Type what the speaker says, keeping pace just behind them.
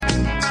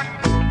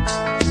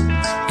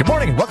Good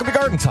morning and welcome to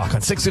Garden Talk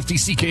on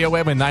 650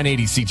 CKOM and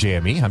 980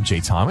 CJME. I'm Jay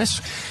Thomas.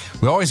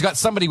 We always got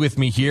somebody with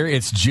me here.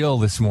 It's Jill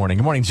this morning.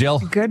 Good morning, Jill.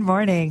 Good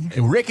morning.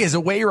 Rick is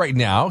away right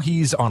now.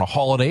 He's on a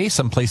holiday,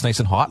 someplace nice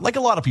and hot, like a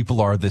lot of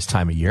people are this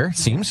time of year, it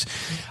seems.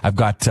 I've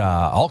got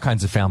all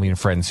kinds of family and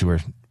friends who are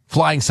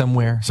flying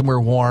somewhere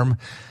warm.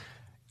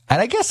 And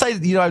I guess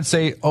I'd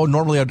say,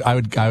 normally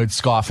I would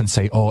scoff and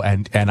say,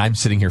 and I'm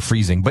sitting here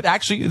freezing. But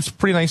actually, it's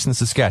pretty nice in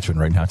Saskatchewan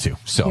right now, too.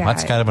 So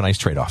that's kind of a nice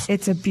trade-off.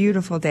 It's a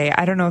beautiful day.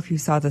 I don't know if you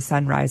saw the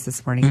sunrise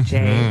this morning,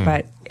 Jay,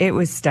 but it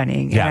was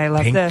stunning. Yeah, and I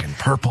love pink the and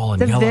purple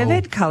and yellow. The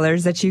vivid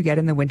colors that you get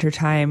in the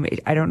wintertime.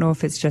 I don't know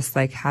if it's just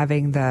like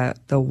having the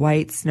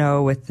white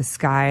snow with the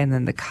sky and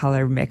then the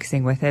color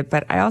mixing with it.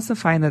 But I also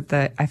find that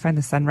the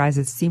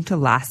sunrises seem to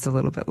last a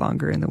little bit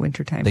longer in the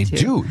wintertime,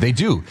 too. They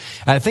do.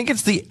 And I think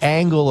it's the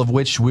angle of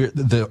which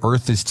the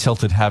Earth is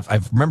tilted. I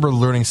remember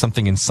learning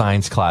something in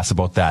science class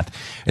about that,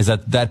 is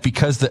that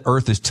because the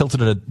Earth is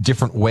tilted a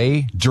different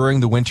way during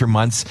the winter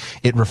months,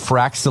 it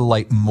refracts the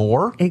light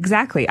more.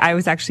 Exactly. I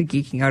was actually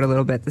geeking out a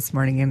little bit this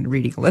morning and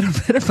reading a little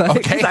bit about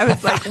it because I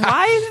was like,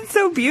 why is it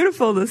so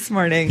beautiful this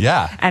morning?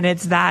 Yeah. And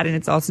it's that, and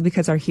it's also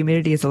because our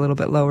humidity is a little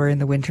bit lower in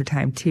the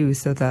wintertime too,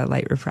 so the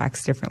light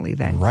refracts differently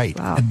then. Right.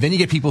 Well. And then you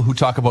get people who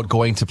talk about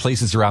going to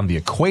places around the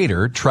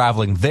equator,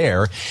 traveling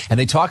there, and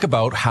they talk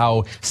about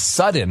how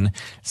sudden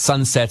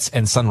sunsets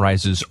and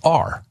sunrises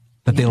are.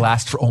 That they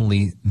last for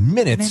only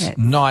minutes.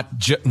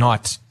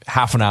 not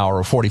half an hour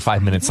or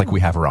 45 minutes like we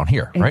have around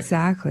here, right?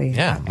 Exactly.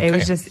 Yeah. Okay.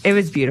 It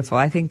was beautiful.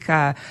 I think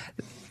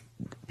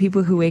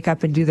people who wake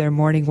up and do their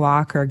morning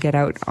walk or get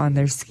out on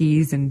their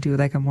skis and do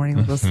like a morning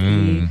little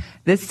ski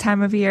this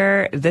time of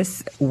year,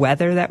 this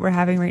weather that we're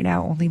having right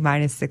now, only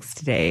 -6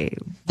 today.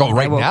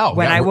 When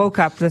I woke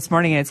up this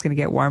morning, and it's going to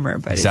get warmer,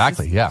 but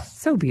exactly,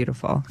 it's so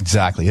beautiful.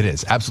 Exactly, it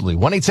is.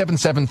 Absolutely.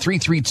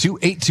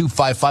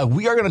 1-877-332-8255.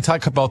 We are going to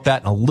talk about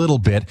that in a little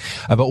bit,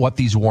 about what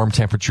these warm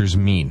temperatures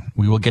mean.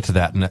 We will get to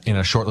that in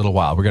a short little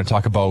while. We're going to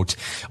talk about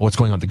what's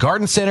going on at the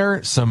Garden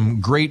Center,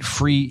 some great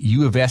free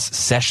U of S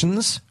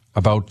sessions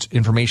about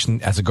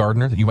information as a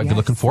gardener that you might be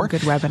looking for.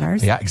 Good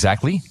webinars. Yeah,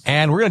 exactly.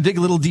 And we're going to dig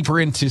a little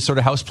deeper into sort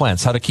of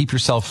houseplants, how to keep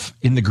yourself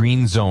in the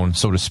green zone,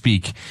 so to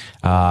speak.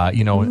 Now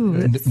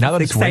that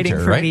it's exciting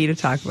winter, for right? me to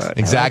talk about.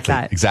 Exactly,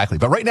 I like that. exactly.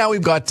 But right now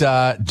we've got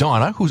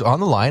Donna, who's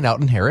on the line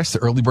out in Harris. The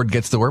early bird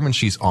gets the worm, and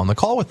she's on the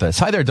call with us.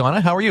 Hi there,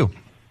 Donna. How are you?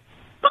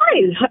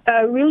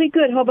 Hi, really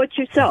good. How about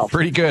yourself?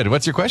 Pretty good.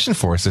 What's your question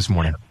for us this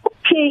morning?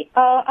 Okay,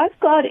 I've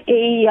got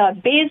a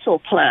basil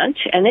plant,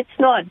 and it's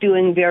not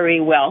doing very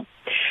well.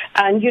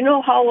 And you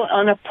know how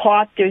on a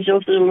pot there's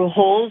those little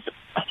holes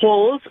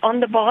on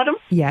the bottom?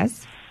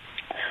 Yes.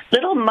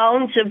 Little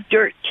mounds of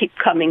dirt keep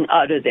coming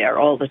out of there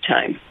all the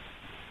time.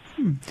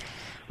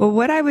 Well,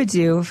 what I would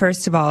do,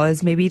 first of all,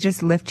 is maybe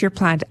just lift your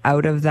plant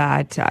out of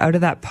that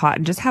pot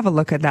and just have a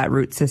look at that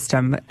root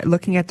system.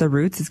 Looking at the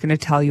roots is going to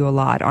tell you a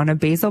lot. On a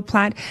basil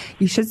plant,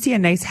 you should see a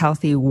nice,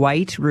 healthy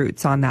white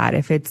roots on that.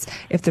 If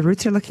the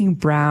roots are looking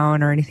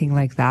brown or anything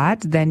like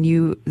that, then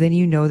you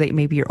know that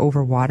maybe you're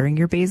overwatering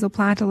your basil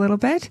plant a little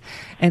bit,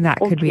 and that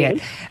could be it.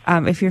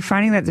 If you're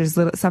finding that there's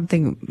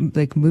something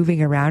like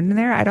moving around in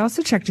there, I'd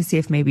also check to see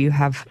if maybe you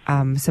have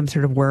some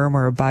sort of worm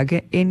or a bug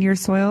in your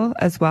soil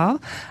as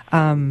well.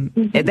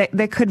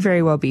 That could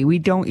very well be. We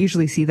don't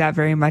usually see that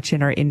very much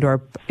in our indoor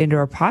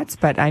pots,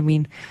 but I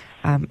mean,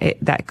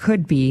 that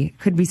could be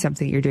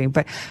something you're doing.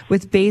 But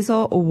with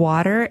basil,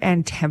 water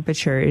and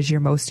temperature is your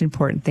most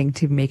important thing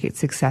to make it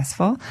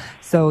successful.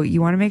 So you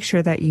want to make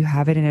sure that you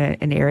have it in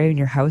an area in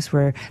your house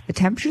where the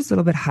temperature is a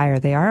little bit higher.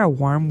 They are a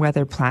warm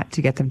weather plant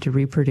to get them to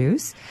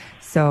reproduce.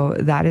 So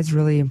that is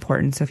really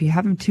important. So if you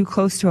have them too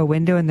close to a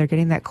window and they're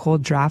getting that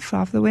cold draft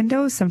off the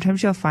window,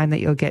 sometimes you'll find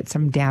that you'll get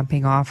some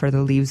damping off, or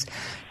the leaves,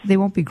 they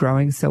won't be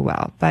growing so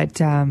well.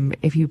 But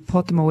if you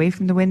pull them away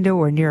from the window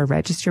or near a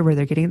register where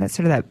they're getting that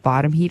sort of that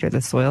bottom heat or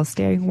the soil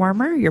staying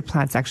warmer, your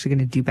plant's actually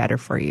going to do better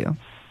for you.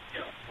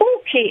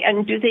 Okay,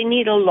 and do they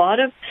need a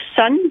lot of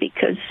sun?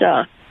 Because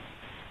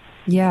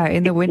yeah,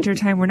 in the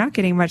wintertime, we're not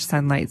getting much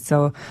sunlight.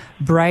 So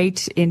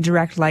bright,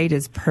 indirect light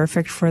is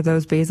perfect for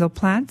those basil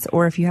plants.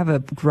 Or if you have a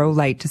grow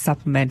light to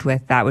supplement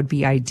with, that would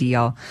be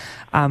ideal.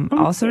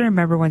 Also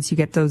remember, once you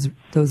get those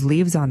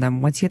leaves on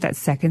them, once you get that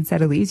second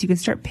set of leaves, you can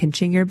start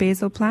pinching your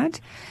basil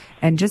plant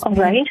and just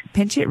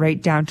pinch it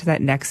right down to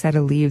that next set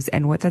of leaves.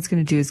 And what that's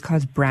going to do is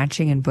cause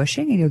branching and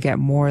bushing, and you'll get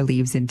more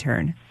leaves in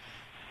turn.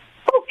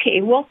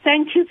 Okay, well,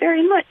 thank you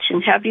very much,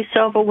 and have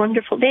yourself a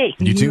wonderful day.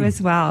 You too.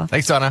 as well.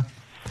 Thanks, Donna.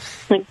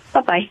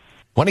 Bye-bye.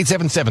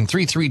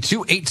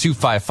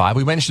 1-877-332-8255.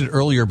 We mentioned it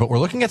earlier, but we're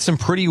looking at some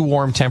pretty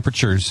warm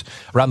temperatures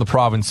around the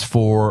province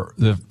for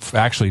the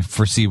actually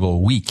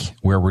foreseeable week,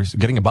 where we're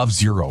getting above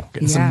zero,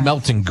 getting some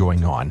melting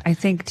going on. I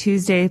think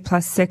Tuesday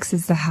 +6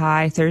 is the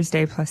high,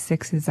 Thursday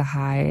 +6 is the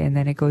high, and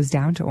then it goes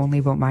down to only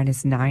about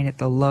 -9 at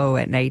the low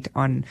at night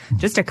on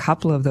just a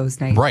couple of those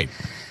nights. Right.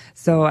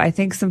 So I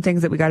think some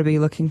things that we got to be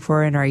looking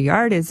for in our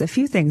yard is a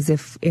few things.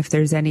 If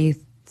there's any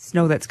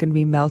snow that's going to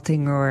be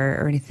melting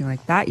or anything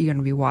like that. You're going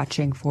to be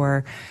watching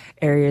for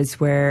areas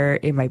where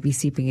it might be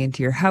seeping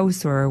into your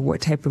house or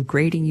what type of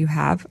grading you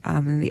have.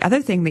 And the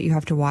other thing that you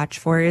have to watch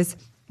for is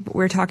what we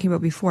were talking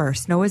about before.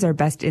 Snow is our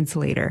best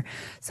insulator.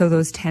 So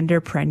those tender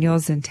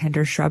perennials and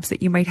tender shrubs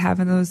that you might have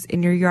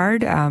in your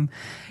yard,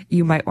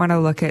 you might want to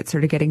look at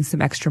sort of getting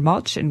some extra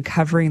mulch and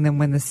covering them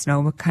when the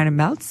snow kind of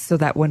melts, so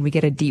that when we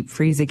get a deep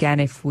freeze again,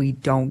 if we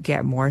don't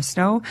get more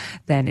snow,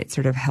 then it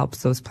sort of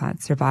helps those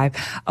plants survive.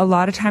 A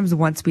lot of times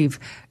once we've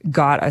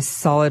got a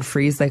solid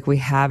freeze like we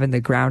have and the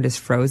ground is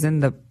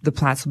frozen, the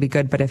plants will be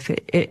good. But if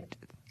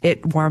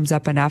it warms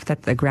up enough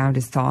that the ground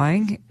is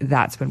thawing,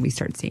 that's when we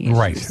start seeing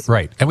issues.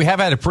 Right. And we've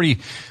had a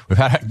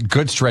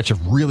good stretch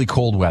of really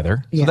cold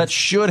weather. So that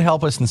should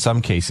help us in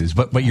some cases.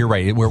 But you're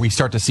right. Where we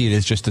start to see it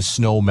is just the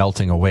snow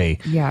melting away.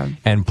 Yeah.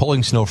 And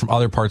pulling snow from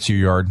other parts of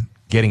your yard,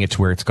 getting it to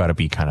where it's got to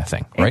be kind of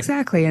thing, right?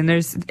 Exactly. And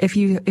if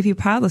you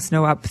pile the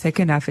snow up thick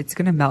enough, it's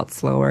going to melt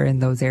slower in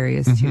those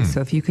areas too. So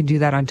if you can do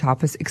that on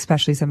top of,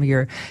 especially some of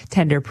your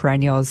tender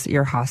perennials,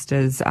 your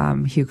hostas,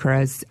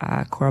 heucheras,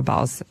 coral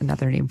balls,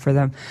 another name for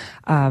them,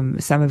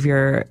 some of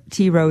your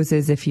tea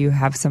roses, if you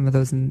have some of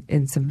those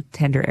in some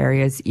tender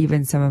areas,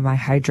 even some of my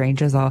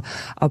hydrangeas, I'll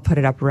put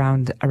it up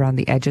around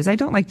the edges. I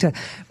don't like to,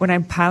 when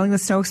I'm piling the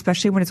snow,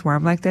 especially when it's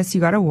warm like this,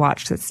 you got to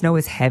watch that snow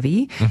is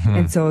heavy.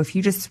 And so if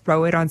you just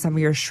throw it on some of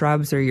your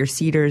shrubs or your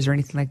cedars or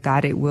anything like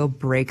that, it will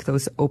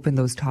open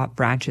those top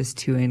branches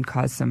too and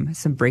cause some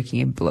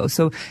breaking and below.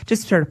 So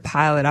just sort of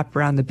pile it up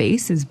around the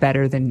base is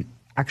better than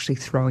actually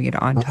throwing it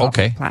on top of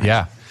the plant.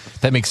 Yeah.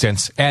 That makes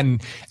sense.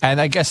 And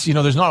I guess,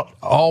 there's not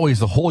always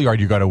the whole yard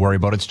you got to worry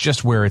about. It's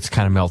just where it's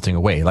kind of melting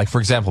away. Like,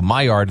 for example,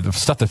 my yard, the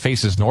stuff that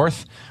faces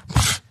north,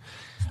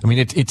 I mean,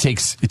 it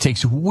takes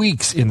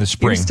weeks in the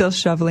spring. You're still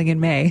shoveling in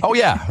May. Oh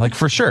yeah, like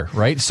for sure,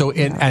 right? So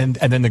and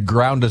then the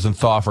ground doesn't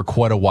thaw for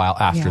quite a while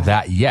after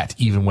that yet,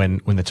 even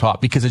when the top,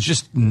 because it's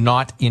just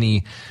not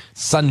any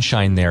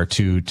sunshine there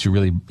to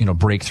really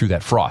break through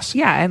that frost.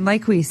 Yeah, and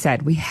like we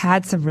said, we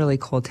had some really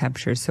cold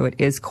temperatures, so it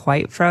is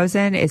quite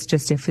frozen. It's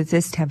just if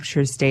this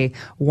temperature stay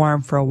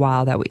warm for a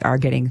while that we are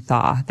getting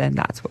thaw, then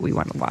that's what we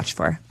want to watch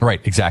for.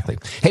 Right, exactly.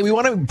 Hey, we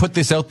want to put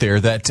this out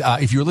there that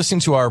if you were listening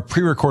to our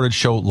pre-recorded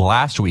show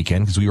last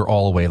weekend, because we were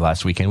all away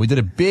last weekend, we did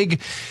a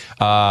big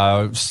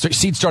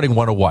seed starting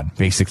 101,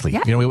 basically.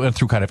 Yeah. We went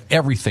through kind of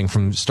everything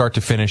from start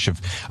to finish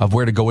of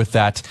where to go with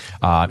that.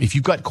 If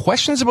you've got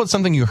questions about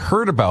something you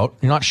heard about,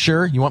 you're not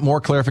sure, you want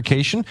more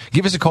clarification,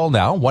 give us a call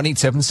now,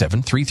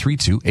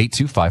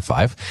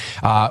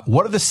 1-877-332-8255.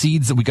 What are the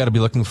seeds that we got to be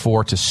looking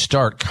for to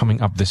start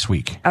coming up this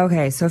week?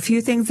 Okay, so a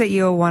few things that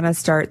you'll want to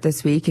start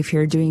this week. If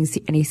you're doing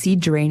any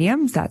seed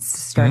geraniums, that's to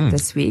start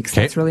this week.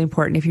 So that's really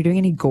important. If you're doing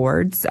any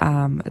gourds,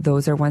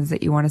 those are ones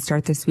that you want to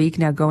start this week.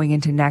 Now going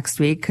into next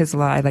week, because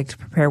I like to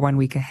prepare 1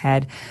 week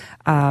ahead,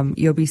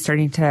 you'll be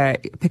starting to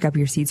pick up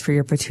your seeds for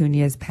your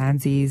petunias,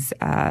 pansies,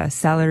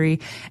 celery,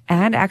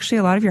 and actually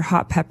a lot of your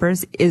hot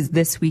peppers is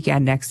this week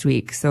and next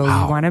week. So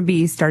you want to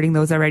be starting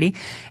those already.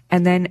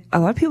 And then a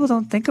lot of people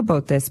don't think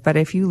about this, but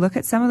if you look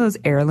at some of those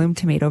heirloom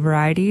tomato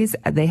varieties,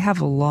 they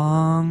have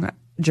long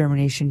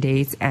germination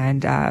dates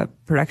and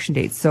production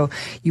dates. So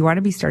you want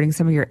to be starting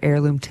some of your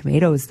heirloom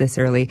tomatoes this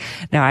early.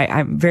 Now,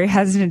 I'm very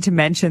hesitant to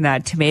mention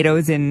that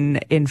tomatoes in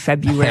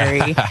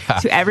February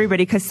to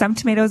everybody, because some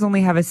tomatoes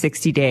only have a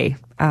 60-day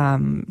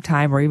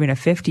time or even a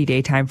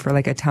 50-day time for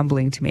like a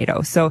tumbling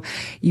tomato. So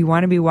you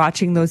want to be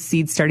watching those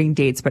seed starting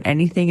dates, but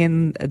anything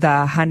in the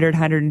 100,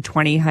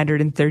 120,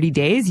 130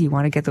 days, you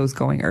want to get those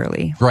going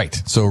early.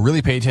 Right. So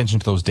really pay attention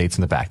to those dates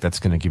in the back. That's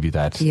going to give you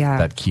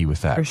that key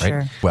with that, for right?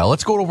 Sure. Well,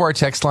 let's go over our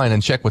text line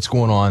and check what's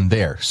going on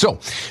there. So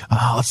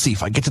let's see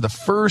if I get to the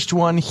first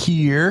one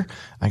here.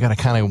 I got to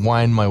kind of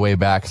wind my way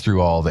back through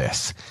all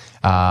this.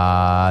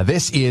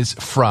 This is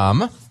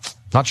from,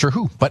 not sure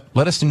who, but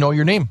let us know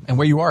your name and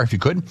where you are if you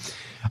could.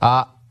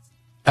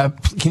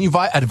 Can you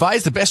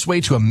advise the best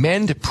way to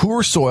amend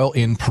poor soil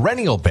in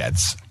perennial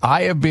beds?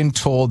 I have been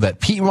told that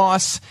peat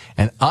moss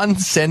and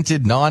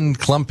unscented,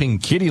 non-clumping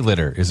kitty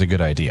litter is a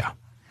good idea.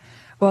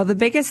 Well, the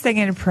biggest thing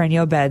in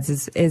perennial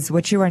beds is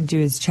what you want to do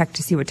is check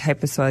to see what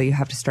type of soil you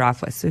have to start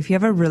off with. So if you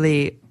have a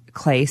really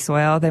clay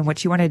soil, then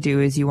what you want to do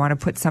is you want to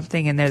put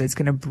something in there that's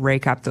going to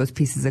break up those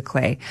pieces of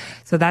clay.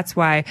 So that's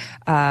why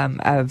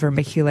a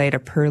vermiculite, a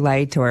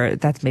perlite, or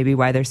that's maybe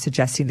why they're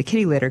suggesting the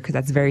kitty litter, because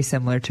that's very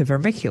similar to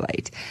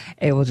vermiculite.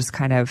 It will just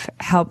kind of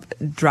help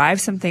drive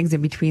some things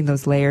in between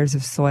those layers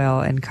of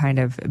soil and kind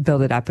of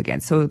build it up again.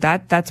 So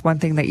that's one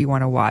thing that you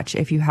want to watch.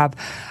 If you have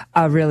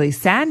a really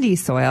sandy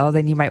soil,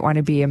 then you might want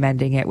to be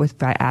amending it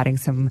by adding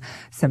some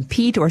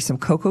peat or some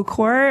coco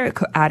coir.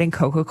 Adding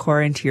coco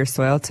coir into your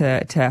soil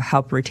to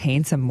help retain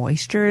some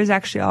moisture is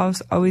actually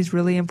always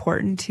really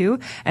important too.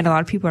 And a lot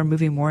of people are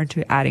moving more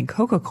into adding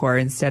coco coir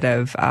instead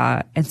of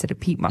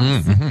peat moss.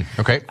 Mm-hmm.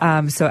 Okay.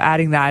 So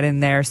adding that in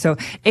there. So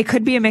it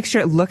could be a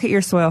mixture. Look at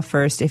your soil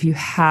first. If you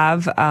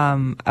have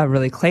a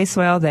really clay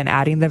soil, then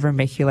adding the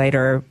vermiculite,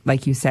 or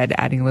like you said,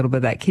 adding a little bit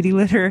of that kitty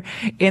litter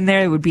in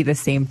there, it would be the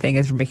same thing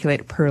as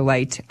vermiculite,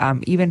 perlite,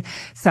 even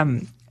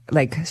some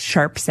like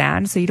sharp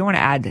sand. So you don't want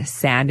to add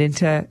sand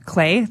into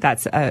clay.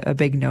 That's a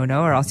big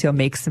no-no, or else you'll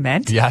make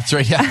cement. Yeah, that's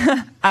right.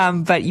 Yeah.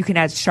 But you can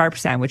add sharp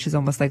sand, which is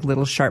almost like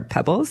little sharp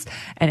pebbles,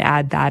 and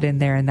add that in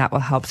there, and that will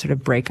help sort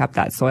of break up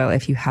that soil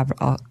if you have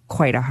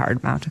quite a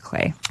hard amount of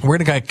clay. We're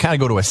going to kind of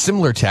go to a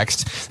similar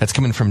text that's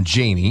coming from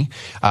Janie.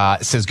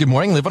 It says, good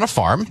morning, live on a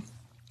farm.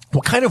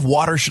 What kind of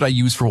water should I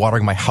use for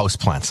watering my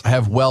houseplants? I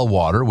have well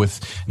water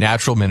with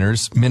natural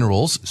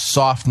minerals,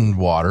 softened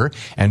water,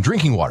 and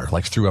drinking water,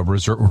 like through a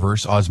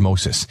reverse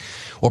osmosis.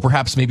 Or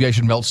perhaps maybe I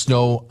should melt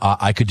snow.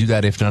 I could do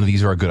that if none of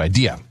these are a good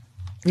idea.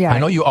 Yeah. I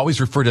know you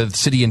always refer to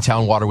city and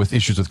town water with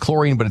issues with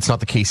chlorine, but it's not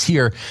the case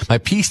here. My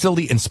peace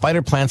lily and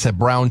spider plants have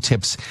brown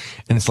tips,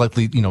 and it's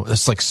likely,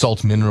 it's like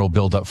salt mineral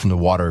buildup from the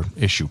water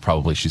issue,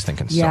 probably, she's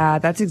thinking. Yeah,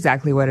 that's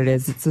exactly what it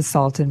is. It's the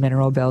salt and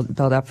mineral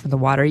buildup from the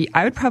water.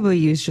 I would probably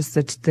use just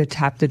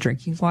the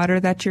drinking water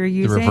that you're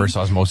using. The reverse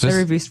osmosis?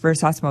 The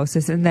reverse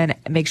osmosis, and then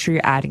make sure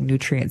you're adding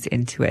nutrients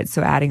into it.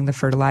 So adding the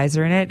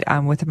fertilizer in it.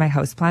 With my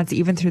houseplants,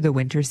 even through the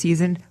winter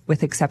season,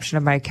 with exception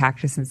of my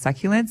cactus and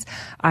succulents,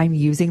 I'm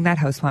using that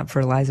houseplant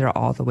fertilizer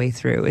all the way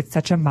through. It's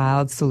such a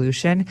mild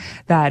solution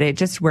that it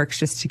just works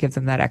just to give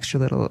them that extra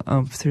little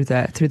oomph through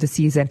the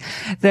season.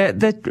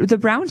 The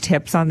brown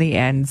tips on the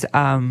ends,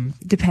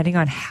 depending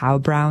on how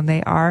brown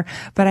they are,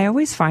 but I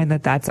always find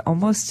that that's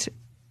almost,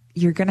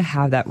 you're going to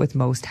have that with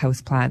most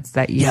houseplants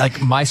that you. Yeah,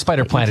 like my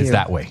spider plant is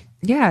that way.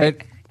 Yeah.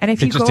 And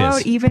if you go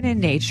out is. even in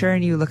nature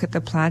and you look at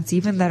the plants,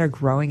 even that are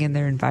growing in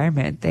their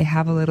environment, they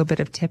have a little bit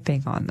of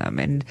tipping on them.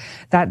 And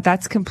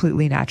that's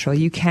completely natural.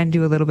 You can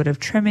do a little bit of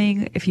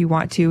trimming if you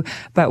want to,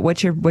 but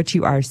what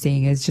you are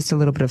seeing is just a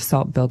little bit of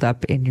salt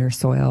buildup in your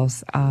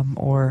soils,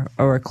 or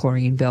a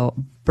chlorine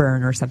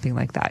burn or something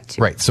like that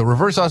too. Right. So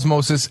reverse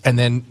osmosis, and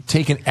then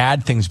take and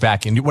add things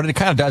back in. What it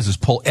kind of does is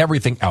pull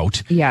everything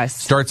out. Yes.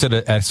 Starts at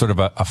a sort of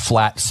a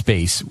flat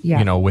space,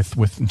 Yeah.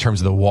 with in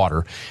terms of the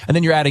water. And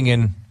then you're adding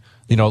in,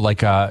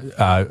 like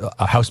a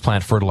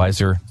houseplant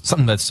fertilizer.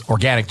 Something that's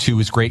organic too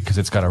is great because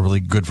it's got a really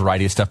good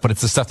variety of stuff, but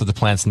it's the stuff that the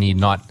plants need,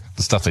 not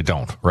the stuff they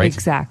don't, right?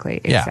 Exactly.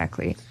 Yeah.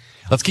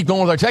 Let's keep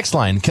going with our text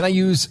line. Can I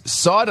use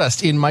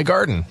sawdust in my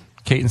garden?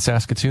 Kate in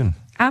Saskatoon.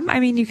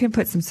 You can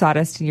put some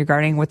sawdust in your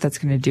garden. What that's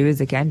going to do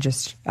is, again,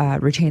 just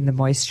retain the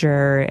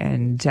moisture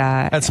and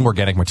add some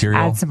organic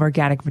material.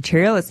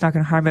 It's not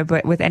going to harm it,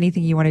 but with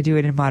anything, you want to do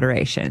it in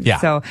moderation. Yeah.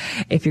 So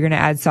if you're going to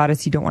add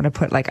sawdust, you don't want to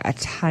put like a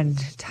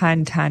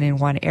ton in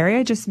one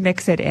area. Just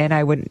mix it in.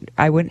 I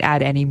wouldn't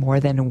add any more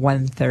than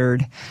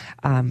 1/3.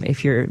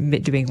 If you're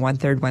doing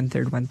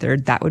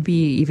 1/3, that would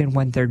be, even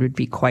 1/3 would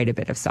be quite a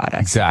bit of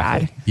sawdust.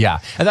 Exactly. Yeah.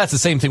 And that's the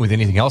same thing with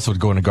anything else that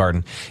would go in a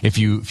garden. If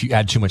you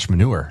add too much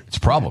manure, it's a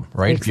problem,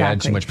 right? Exactly. If you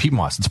add too much peat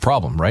moss, it's a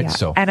problem, right? Yeah.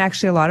 So, and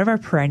actually, a lot of our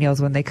perennials,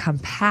 when they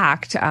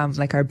compact,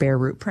 like our bare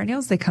root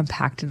perennials, they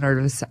compact in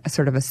order to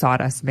sort of a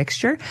sawdust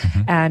mixture.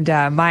 Mm-hmm.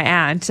 And my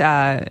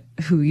aunt,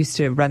 who used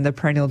to run the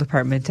perennial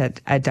department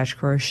at Dutch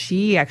Core,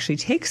 she actually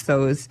takes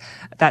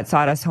that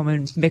sawdust home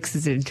and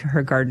mixes it into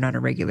her garden on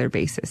a regular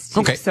basis too.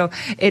 Okay. So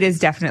it is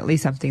definitely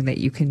something that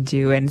you can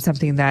do, and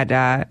something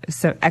that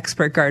some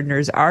expert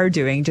gardeners are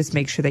doing. Just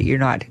make sure that you're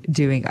not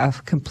doing a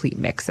complete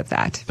mix of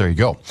that. there you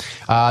go.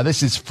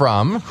 This is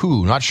from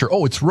who? Not sure.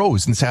 Oh, it's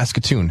Rose in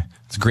Saskatoon.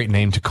 It's a great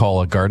name to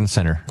call a garden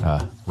center.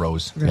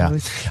 Rose. Yeah.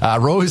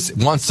 Rose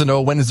wants to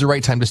know, when is the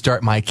right time to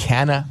start my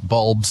canna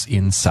bulbs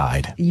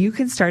inside? You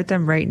can start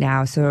them right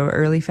now. So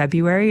early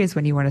February is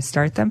when you want to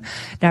start them.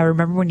 Now,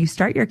 remember, when you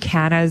start your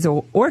cannas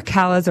or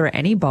callas or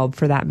any bulb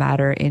for that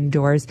matter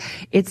indoors,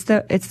 it's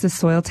the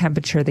soil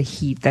temperature, the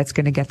heat that's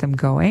going to get them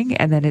going.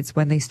 And then it's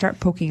when they start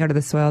poking out of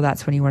the soil,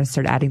 that's when you want to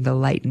start adding the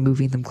light and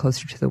moving them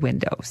closer to the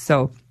window.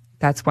 So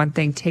that's one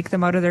thing. Take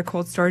them out of their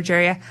cold storage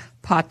area,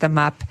 pot them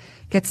up,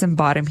 get some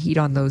bottom heat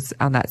on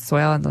that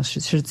soil, and those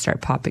should start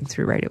popping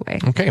through right away.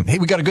 Okay. Hey,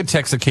 we got a good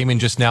text that came in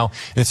just now.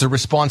 And it's a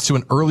response to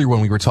an earlier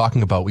one we were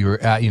talking about. We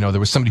were at, there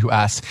was somebody who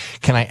asked,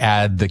 can I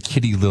add the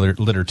kitty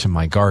litter to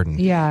my garden?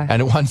 Yeah.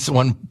 And once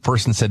one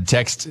person said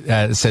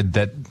said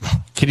that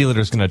kitty litter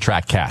is going to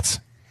attract cats.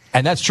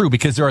 And that's true,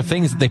 because there are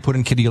things that they put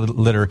in kitty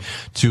litter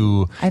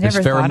to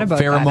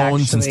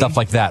pheromones and stuff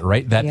like that,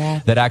 right?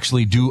 That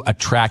actually do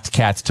attract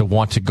cats to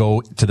want to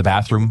go to the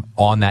bathroom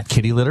on that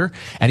kitty litter.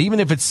 And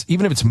even if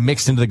it's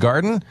mixed into the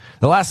garden,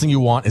 the last thing you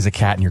want is a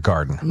cat in your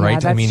garden,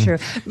 right? Yeah, that's true.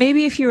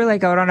 Maybe if you were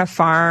like out on a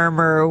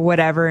farm or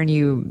whatever, and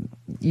you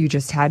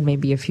just had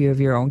maybe a few of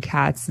your own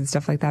cats and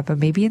stuff like that, but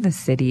maybe in the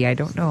city, I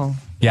don't know.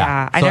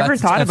 Yeah. I never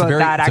thought about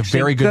that, actually. It's a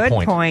very good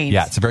point.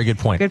 Yeah, it's a very good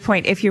point. Good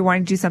point. If you're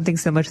wanting to do something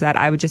similar to that,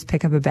 I would just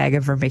pick up a bag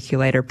of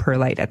vermiculite or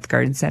perlite at the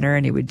garden center,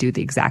 and it would do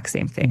the exact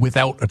same thing.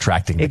 Without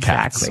attracting the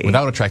cats.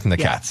 Without attracting the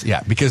cats.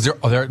 Yeah, because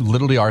there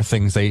literally are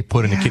things they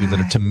put in a kitty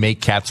litter to make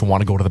cats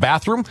want to go to the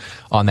bathroom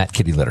on that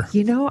kitty litter.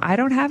 I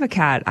don't have a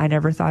cat. I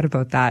never thought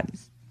about that.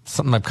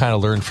 something I've kind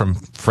of learned from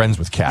friends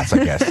with cats,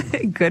 I guess.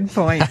 Good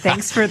point.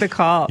 Thanks for the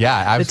call.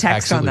 Yeah, the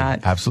text absolutely, on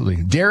that. Absolutely.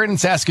 Darren in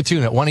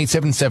Saskatoon at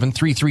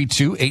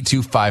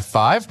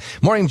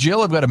 1-877-332-8255. Morning,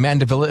 Jill. I've got a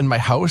mandevilla in my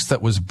house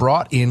that was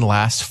brought in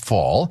last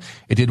fall.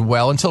 It did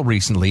well until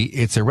recently.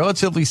 It's a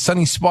relatively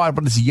sunny spot,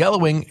 but it's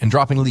yellowing and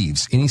dropping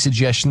leaves. Any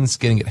suggestions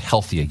getting it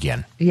healthy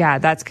again? Yeah,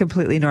 that's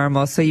completely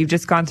normal. So you've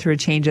just gone through a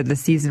change of the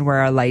season where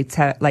our light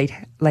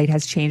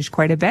has changed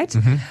quite a bit.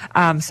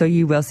 So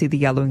you will see the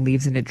yellowing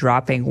leaves and it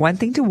dropping. One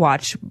thing to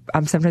watch,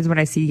 sometimes when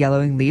I see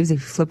yellowing leaves,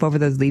 if you flip over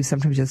those leaves,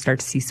 sometimes you'll start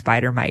to see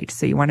spider mite.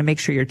 So you want to make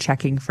sure you're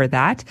checking for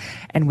that.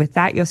 And with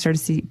that, you'll start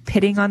to see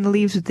pitting on the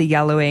leaves with the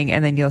yellowing,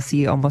 and then you'll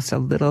see almost a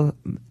little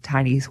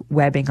tiny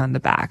webbing on the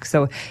back.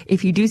 So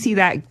if you do see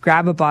that,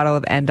 grab a bottle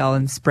of Endol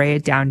and spray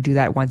it down. Do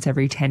that once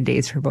every 10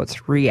 days for about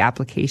 3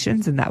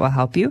 applications, and that will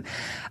help you.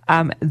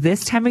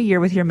 This time of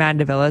year with your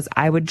mandevillas,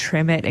 I would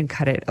trim it and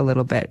cut it a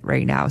little bit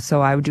right now.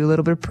 So I would do a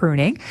little bit of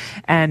pruning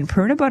and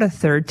prune about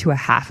 1/3 to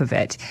 1/2 of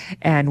it.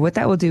 And what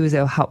that will do is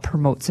it'll help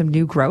promote some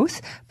new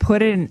growth.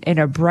 Put it in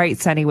a bright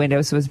sunny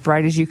window, so as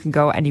bright as you can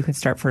go, and you can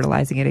start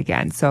fertilizing it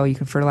again. So you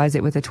can fertilize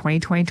it with a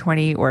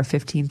 20-20-20 or a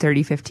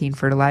 15-30-15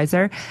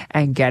 fertilizer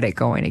and get it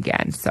going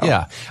again. So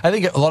yeah, I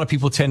think a lot of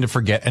people tend to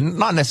forget, and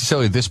not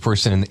necessarily this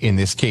person in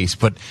this case,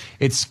 but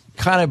it's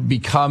kind of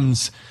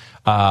becomes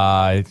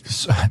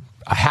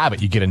a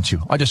habit you get into.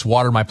 I just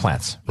water my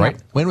plants, right?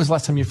 Yep. When was the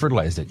last time you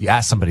fertilized it? You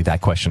ask somebody that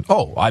question.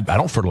 Oh, I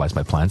don't fertilize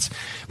my plants.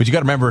 But you got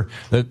to remember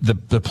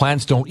the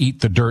plants don't eat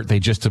the dirt. They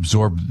just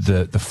absorb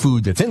the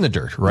food that's in the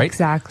dirt, right?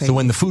 Exactly. So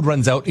when the food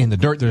runs out in the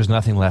dirt, there's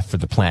nothing left for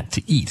the plant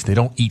to eat. They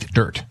don't eat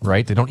dirt,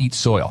 right? They don't eat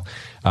soil.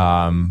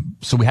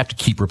 So we have to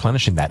keep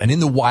replenishing that. And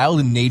in the wild,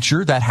 in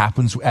nature, that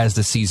happens as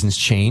the seasons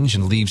change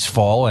and leaves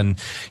fall and,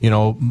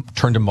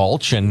 turn to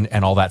mulch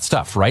and all that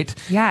stuff, right?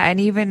 Yeah. And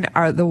even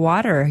the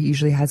water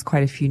usually has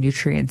quite a few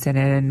nutrients in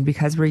it. And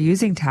because we're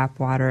using tap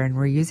water and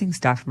we're using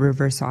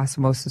reverse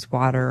osmosis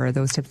water or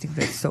those types of things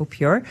that's so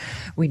pure,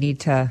 we need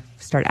to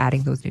start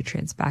adding those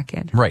nutrients back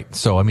in. Right.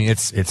 So, I mean,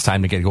 it's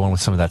time to get going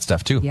with some of that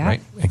stuff too, yeah.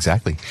 Right?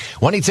 Exactly.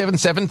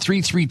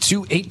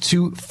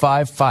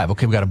 1-877-332-8255.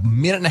 Okay, we've got a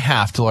minute and a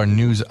half till our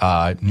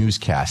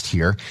newscast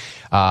here.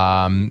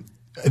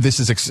 This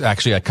is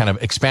actually a kind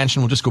of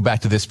expansion. We'll just go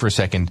back to this for a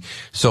second.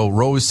 So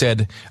Rose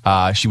said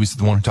she was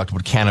the one who talked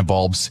about canna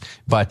bulbs,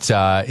 but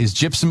is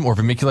gypsum or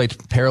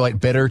vermiculite perlite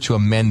better to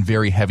amend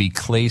very heavy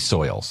clay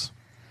soils?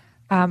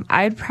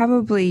 I'd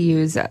probably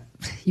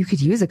you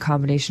could use a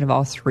combination of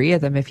all 3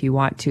 of them if you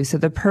want to. So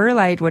the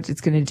perlite, what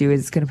it's going to do is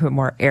it's going to put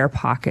more air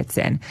pockets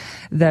in.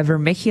 The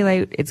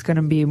vermiculite, it's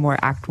going to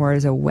act more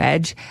as a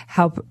wedge,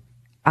 help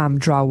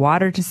draw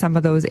water to some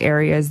of those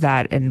areas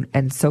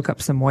and soak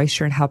up some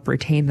moisture and help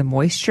retain the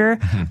moisture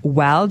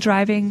while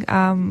driving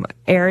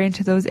air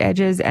into those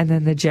edges. And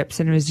then the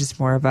gypsum is just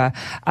more of a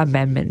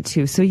amendment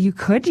too. So you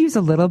could use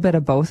a little bit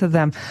of both of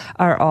them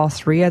or all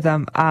 3 of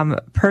them.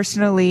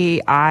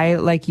 Personally, I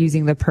like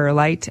using the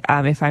perlite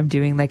if I'm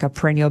doing like a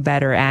perennial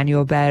bed or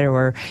annual bed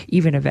or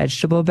even a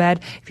vegetable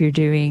bed. If you're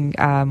doing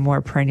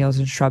more perennials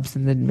and shrubs,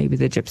 then maybe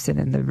the gypsum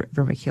and the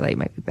vermiculite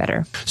might be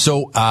better.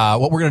 So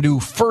what we're going to do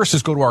first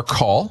is go to our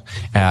call.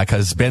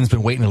 Because Ben's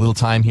been waiting a little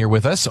time here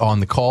with us on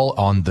the call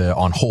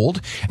on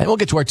hold, and we'll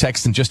get to our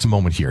text in just a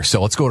moment here.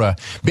 So let's go to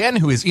Ben,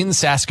 who is in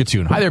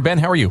Saskatoon. Hi there, Ben.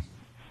 How are you?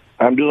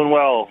 I'm doing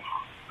well.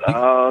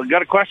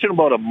 Got a question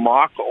about a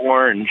mock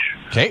orange.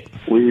 Okay.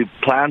 We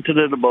planted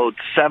it about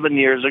 7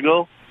 years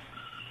ago.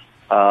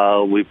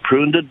 We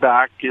pruned it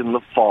back in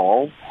the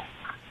fall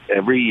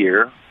every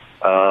year,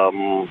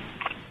 but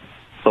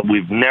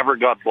we've never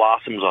got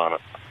blossoms on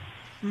it.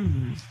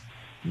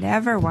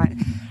 Never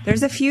one.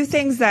 There's a few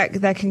things that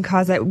can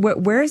cause that.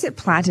 Where is it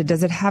planted?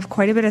 Does it have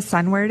quite a bit of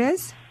sun where it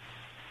is?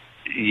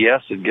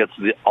 Yes, it gets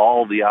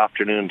all the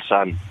afternoon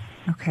sun.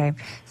 Okay,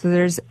 so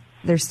there's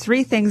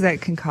 3 things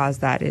that can cause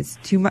that. Is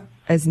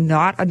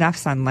not enough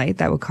sunlight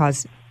that will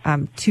cause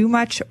too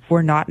much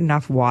or not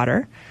enough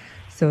water.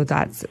 So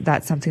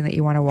that's something that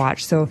you want to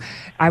watch. So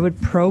I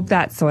would probe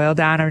that soil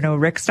down. I know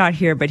Rick's not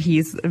here, but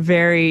he's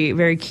very,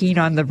 very keen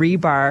on the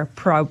rebar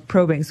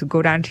probing. So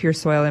go down to your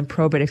soil and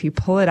probe it. If you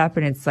pull it up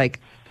and it's like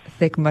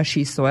thick,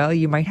 mushy soil,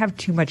 you might have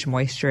too much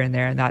moisture in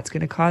there, and that's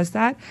going to cause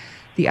that.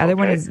 The other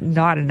one is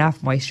not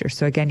enough moisture.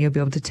 So again, you'll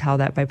be able to tell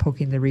that by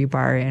poking the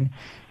rebar in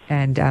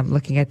and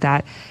looking at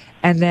that.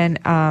 And then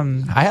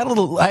I had a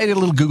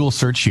little Google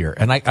search here,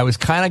 and I was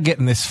kind of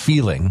getting this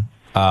feeling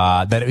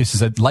that it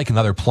was like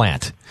another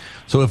plant.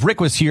 So if Rick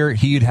was here,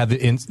 he'd have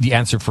the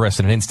answer for us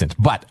in an instant.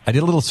 But I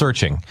did a little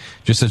searching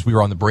just as we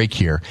were on the break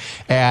here.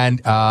 And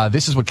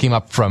this is what came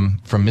up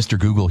from Mr.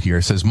 Google here.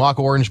 It says, mock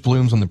orange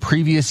blooms on the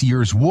previous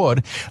year's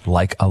wood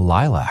like a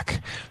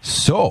lilac.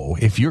 So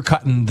if you're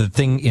cutting the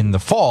thing in the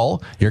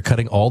fall, you're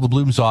cutting all the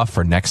blooms off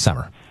for next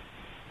summer.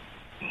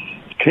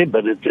 Okay,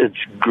 but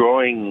it's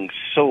growing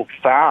so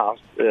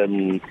fast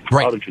and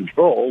out of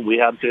control, we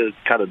had to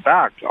cut it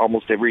back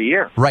almost every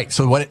year. Right.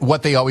 So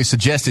what they always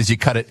suggest is you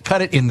cut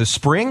it in the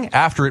spring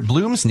after it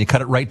blooms, and you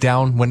cut it right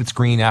down when it's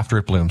green after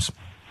it blooms.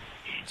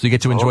 So you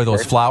get to enjoy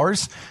those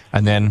flowers,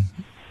 and then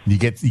You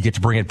get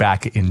to bring it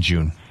back in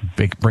June.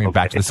 Bring it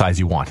back to the size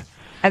you want.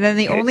 And then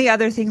the only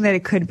other thing that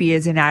it could be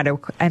is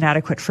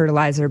inadequate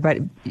fertilizer. But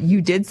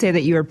you did say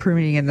that you were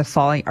pruning in the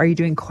fall. Are you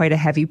doing quite a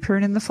heavy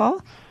prune in the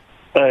fall?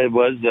 It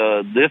was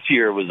this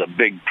year was a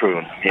big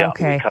prune. Yeah,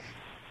 okay. We cut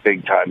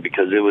big time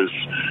because it was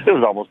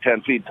almost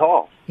 10 feet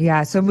tall.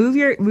 Yeah, so move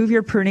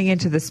your pruning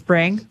into the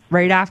spring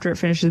right after it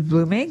finishes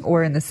blooming,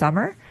 or in the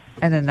summer,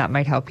 and then that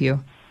might help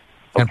you.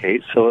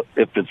 Okay, so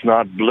if it's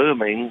not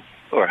blooming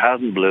or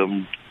hasn't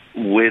bloomed,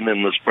 when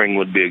in the spring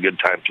would be a good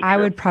time to trim? I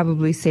would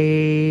probably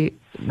say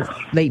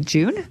late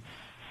June.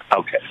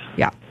 Okay.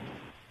 Yeah.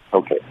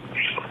 Okay.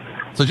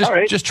 So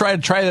just try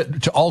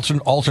to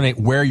alternate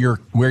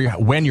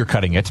when you're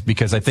cutting it,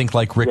 because I think,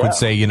 like Rick would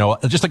say,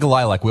 just like a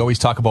lilac, we always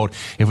talk about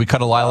if we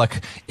cut a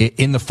lilac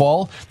in the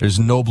fall, there's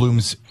no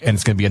blooms, and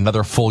it's going to be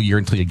another full year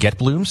until you get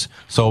blooms.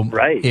 So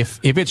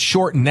if it's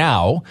short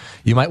now,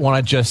 you might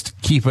want to just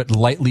keep it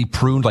lightly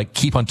pruned, like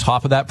keep on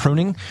top of that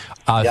pruning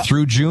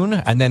through June,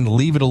 and then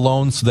leave it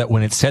alone so that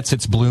when it sets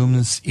its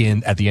blooms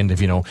at the end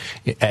of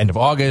end of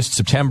August,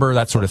 September,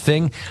 that sort of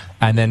thing,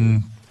 and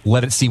then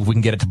let it see if we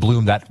can get it to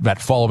bloom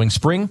that following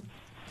spring.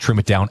 Trim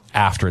it down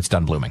after it's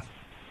done blooming.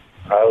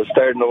 I was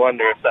starting to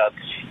wonder if that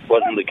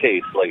wasn't the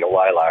case, like a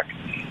lilac.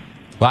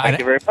 Well, thank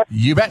you very much.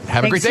 You bet.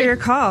 Have a great day. Thanks for your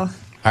call. All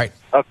right.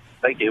 Okay,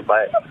 thank you.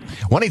 Bye.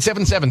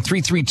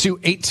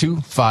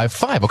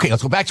 1-877-332-8255. Okay,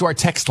 let's go back to our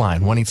text line,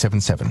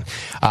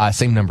 1-877.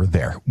 Same number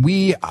there.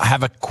 We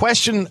have a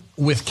question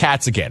with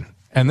cats again.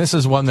 And this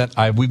is one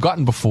that we've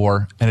gotten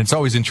before, and it's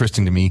always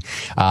interesting to me.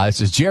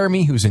 This is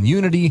Jeremy, who's in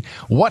Unity.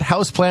 What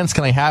houseplants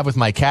can I have with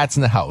my cats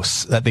in the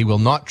house that they will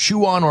not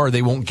chew on or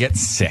they won't get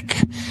sick?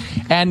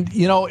 And,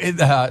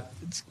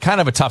 it's kind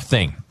of a tough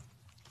thing.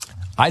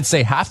 I'd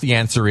say half the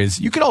answer is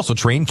you could also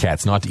train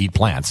cats not to eat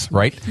plants,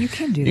 right? You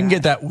can do that. You can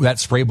get that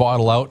spray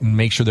bottle out and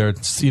make sure they're,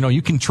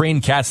 you can train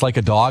cats like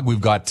a dog.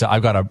 I've got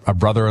a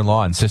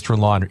brother-in-law and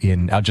sister-in-law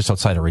just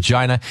outside of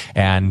Regina,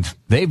 and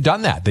they've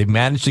done that. They've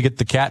managed to get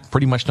the cat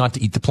pretty much not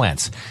to eat the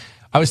plants.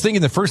 I was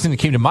thinking the first thing that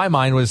came to my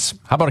mind was,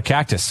 how about a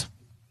cactus?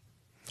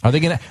 Are they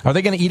gonna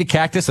eat a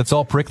cactus that's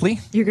all prickly?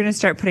 You're gonna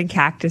start putting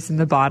cactus in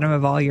the bottom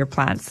of all your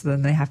plants, so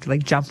then they have to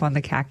jump on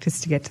the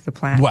cactus to get to the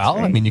plant. Well,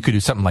 right? I mean, you could do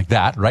something like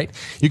that, right?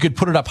 You could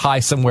put it up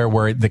high somewhere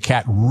where the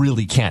cat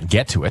really can't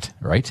get to it,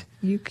 right?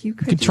 You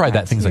could try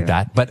that, things too. like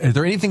that. But are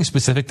there anything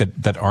specific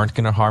that aren't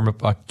going to harm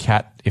a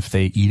cat if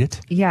they eat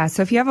it? Yeah.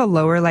 So if you have a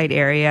lower light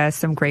area,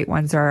 some great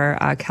ones are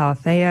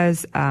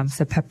calatheas,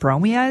 some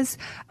peperomias,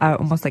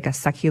 almost like a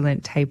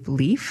succulent type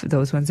leaf.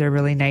 Those ones are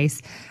really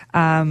nice.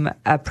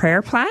 A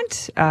prayer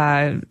plant,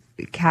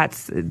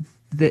 cats,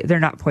 they're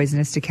not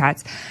poisonous to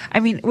cats.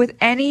 I mean, with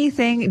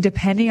anything,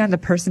 depending on the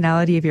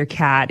personality of your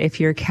cat, if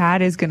your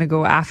cat is going to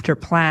go after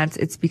plants,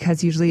 it's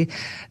because usually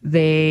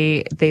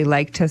they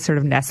like to sort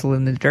of nestle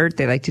in the dirt.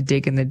 They like to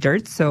dig in the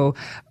dirt. So,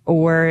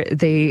 or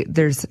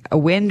there's a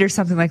wind or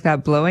something like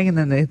that blowing, and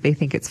then they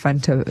think it's fun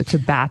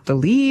to bat the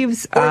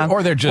leaves.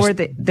 Or they're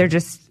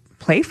just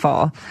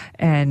playful,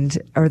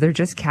 or they're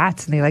just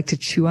cats and they like to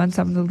chew on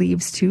some of the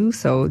leaves too.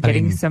 So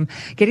getting some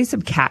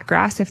cat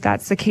grass, if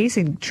that's the case,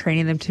 and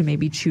training them to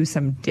maybe chew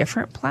some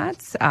different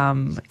plants,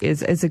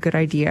 is a good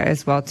idea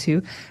as well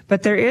too.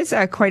 But there is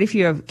quite a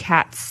few of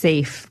cat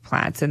safe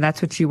plants, and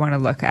that's what you want to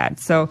look at.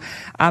 So,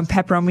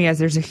 peperomias,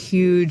 there's a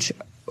huge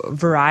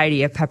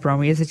variety of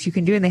peperomias that you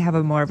can do, and they have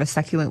more of a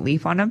succulent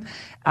leaf on them.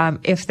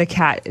 If the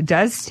cat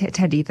does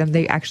tend to eat them,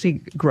 they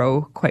actually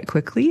grow quite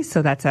quickly.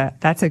 So that's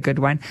a good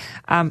one.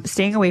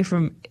 Staying away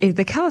from, if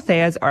the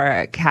calatheas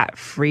are a cat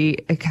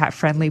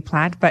friendly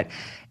plant, but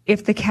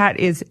if the cat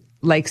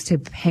likes to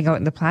hang out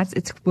in the plants,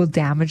 it will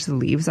damage the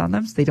leaves on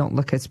them, so they don't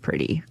look as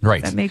pretty.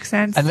 Right. Does that make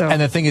sense?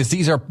 And the thing is,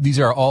 these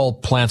are all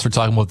plants we're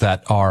talking about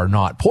that are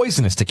not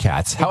poisonous to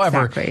cats.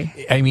 However,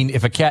 exactly. I mean,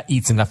 if a cat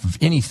eats enough of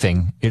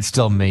anything, it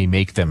still may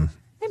make them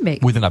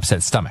with an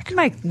upset stomach. It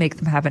might make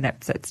them have an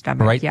upset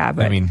stomach. Right? Yeah.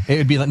 But I mean, it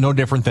would be no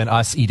different than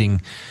us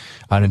eating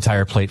an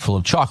entire plate full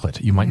of chocolate.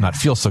 You might not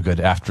feel so good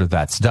after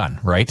that's done,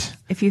 right?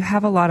 If you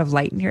have a lot of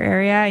light in your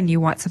area and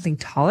you want something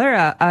taller,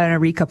 an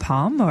Areca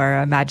palm or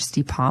a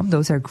Majesty palm,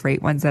 those are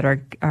great ones that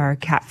are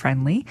cat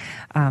friendly.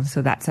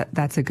 So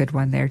that's a good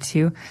one there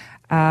too.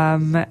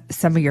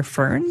 Some of your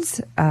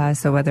ferns,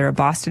 so whether a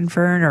Boston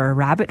fern or a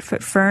rabbit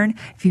foot fern,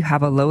 if you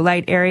have a low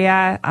light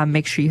area,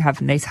 make sure you have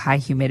nice high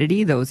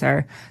humidity. Those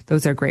are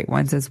great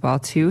ones as well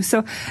too.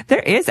 So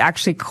there is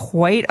actually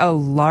quite a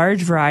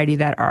large variety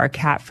that are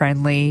cat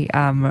friendly,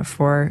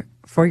 for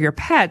your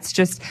pets.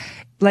 Just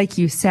like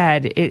you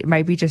said, it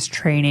might be just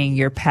training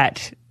your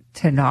pet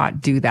to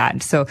not do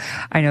that. So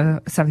I know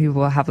some people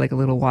will have like a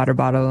little water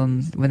bottle,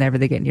 and whenever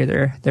they get near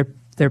their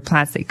their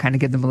plants. They kind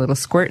of give them a little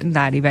squirt, and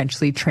that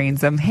eventually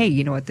trains them. Hey,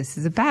 you know what? This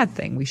is a bad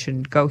thing. We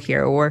shouldn't go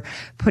here. Or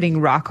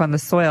putting rock on the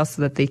soil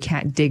so that they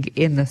can't dig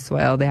in the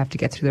soil. They have to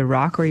get through the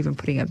rock, or even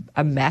putting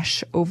a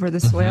mesh over the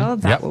soil.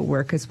 That will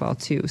work as well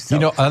too. So,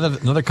 you know,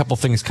 another couple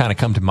things kind of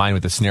come to mind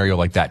with a scenario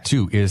like that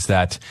too, is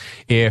that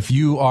if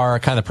you are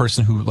kind of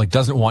person who like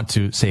doesn't want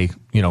to, say,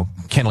 you know,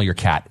 kennel your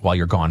cat while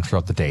you're gone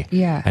throughout the day.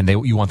 Yeah. And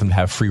you want them to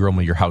have free roam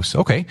of your house.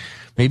 Okay.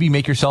 Maybe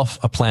make yourself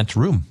a plant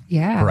room.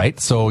 Yeah. Right.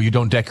 So you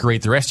don't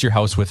decorate the rest of your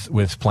house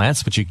with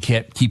plants, but you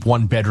can't keep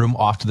one bedroom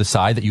off to the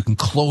side that you can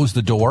close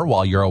the door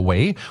while you're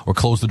away, or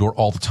close the door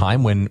all the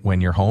time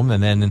when you're home.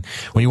 And then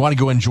when you want to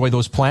go enjoy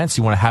those plants,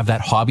 you want to have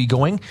that hobby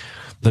going.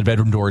 The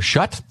bedroom door is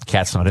shut. The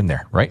cat's not in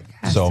there, right?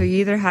 Yeah, so you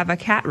either have a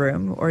cat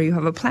room or you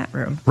have a plant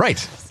room. Right.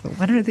 So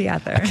one or the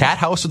other. A cat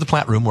house with a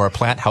plant room, or a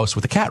plant house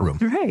with a cat room.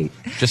 Right.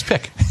 Just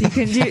pick. So you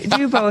can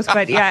do both.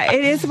 But yeah,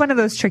 it is one of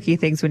those tricky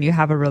things when you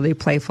have a really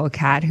playful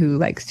cat who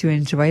likes to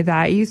enjoy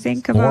that. You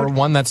think about... Or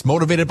one that's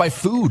motivated by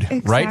food,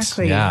 right?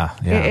 Exactly. Yeah.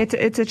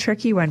 It's a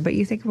tricky one. But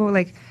you think about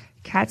like...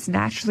 Cats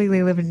naturally,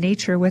 they live in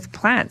nature with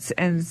plants.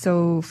 And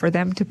so for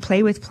them to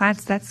play with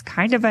plants, that's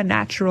kind of a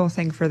natural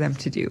thing for them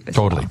to do.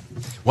 Totally.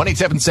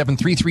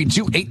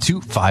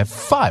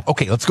 1-877-332-8255.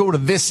 Okay, let's go to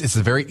this. It's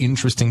a very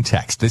interesting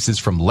text. This is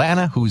from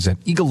Lana, who's at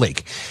Eagle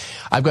Lake.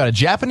 I've got a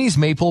Japanese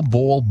maple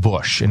bowl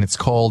bush, and it's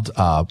called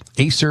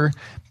Acer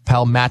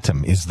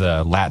palmatum is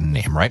the Latin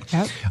name, right?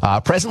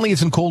 Yep. Presently,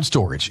 it's in cold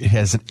storage.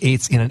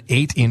 It's in an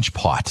 8-inch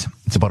pot.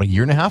 It's about 1.5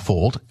 years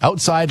old.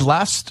 Outside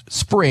last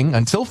spring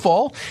until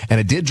fall, and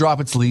it did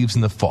drop its leaves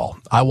in the fall.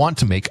 I want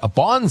to make a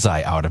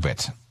bonsai out of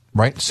it,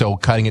 right? So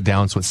cutting it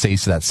down so it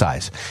stays to that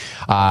size.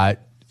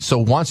 So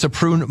wants to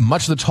prune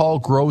much of the tall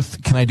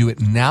growth. Can I do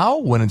it now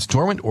when it's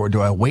dormant, or do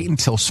I wait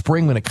until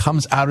spring when it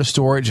comes out of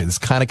storage and it's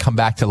kind of come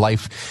back to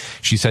life?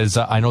 She says,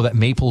 I know that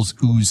maples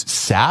ooze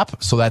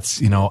sap, so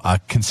that's, a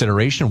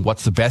consideration.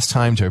 What's the best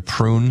time to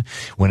prune,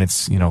 when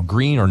it's,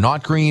 green or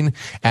not green?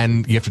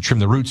 And you have to trim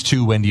the roots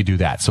too. When do you do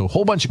that? So a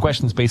whole bunch of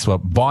questions based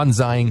about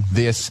bonsaiing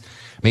this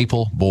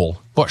maple bowl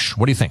bush.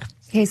 What do you think?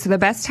 Okay, so the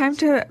best time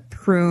to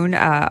prune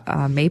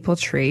a maple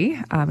tree,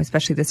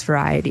 especially this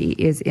variety,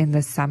 is in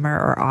the summer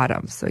or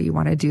autumn. So you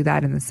want to do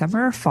that in the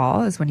summer or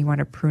fall is when you want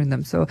to prune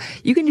them. So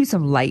you can do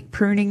some light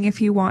pruning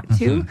if you want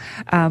to,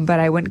 but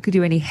I wouldn't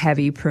do any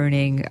heavy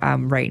pruning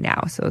right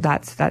now. So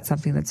that's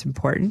something that's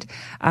important.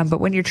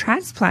 But when you're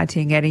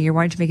transplanting it and you're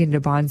wanting to make it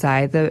into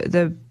bonsai,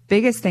 the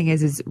biggest thing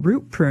is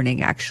root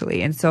pruning,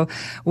 actually. And so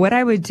what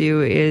I would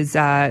do is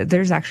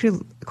there's actually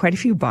quite a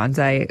few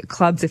bonsai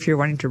clubs if you're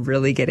wanting to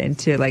really get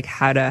into like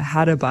how to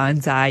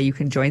bonsai. You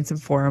can join some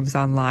forums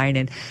online,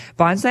 and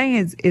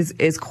bonsai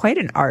is quite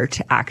an art,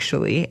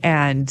 actually,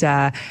 and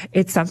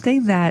it's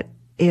something that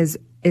is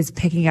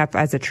picking up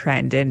as a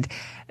trend. And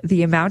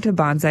the amount of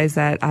bonsais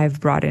that I've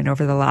brought in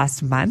over the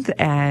last month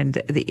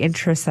and the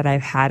interest that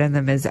I've had in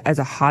them as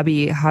a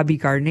hobby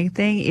gardening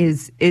thing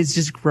is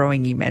just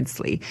growing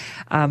immensely.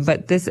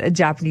 But this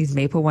Japanese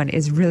maple one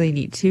is really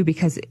neat too,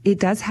 because it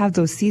does have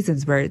those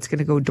seasons where it's going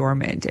to go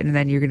dormant and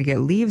then you're going to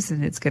get leaves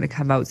and it's going to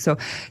come out. So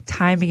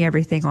timing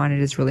everything on it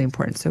is really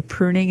important. So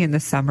pruning in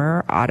the summer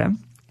or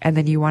autumn. And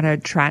then you want to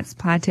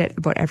transplant it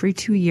about every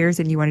 2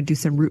 years, and you want to do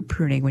some root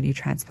pruning when you're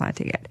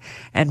transplanting it.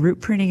 And root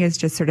pruning is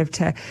just sort of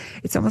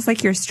it's almost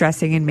like you're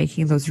stressing and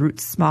making those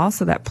roots small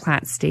so that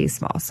plant stays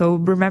small. So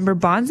remember,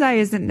 bonsai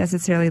isn't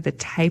necessarily the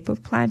type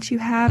of plant you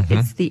have.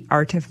 It's the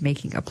art of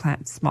making a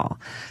plant small.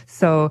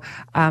 So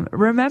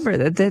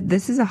remember that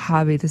this is a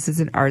hobby. This is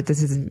an art.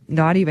 This is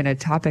not even a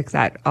topic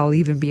that I'll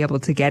even be able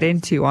to get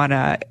into on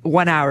a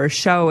 1-hour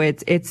show.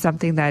 It's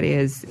something that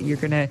is, you're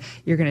going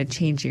to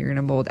change it. You're going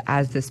to mold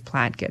as this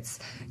plant gets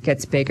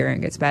bigger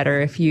and gets better.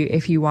 If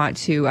you want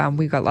to,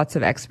 we've got lots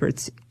of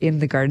experts in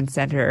the garden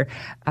center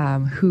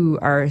who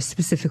are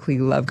specifically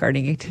love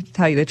gardening. To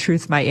tell you the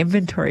truth, my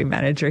inventory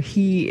manager,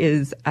 he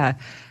is a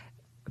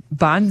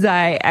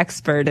bonsai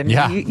expert, and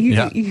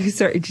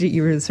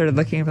you were sort of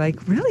looking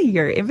like, really,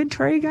 your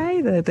inventory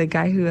guy, the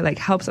guy who like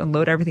helps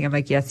unload everything. I'm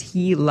like, yes,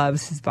 he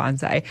loves his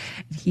bonsai.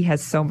 He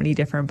has so many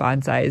different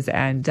bonsais,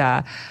 and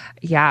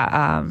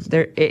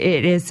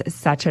it is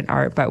such an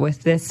art. But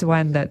with this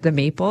one, the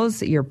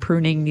maples, your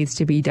pruning needs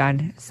to be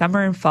done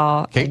summer and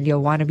fall, and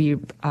you'll want to be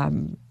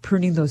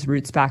pruning those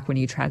roots back when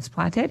you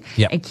transplant it,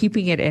 and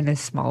keeping it in as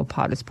small a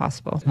pot as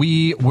possible.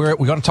 We're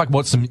going to talk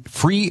about some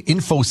free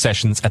info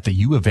sessions at the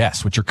U of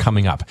S, which are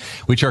coming up,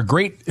 which are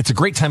great. It's a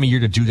great time of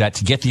year to do that,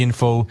 to get the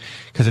info,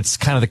 because it's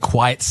kind of the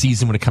quiet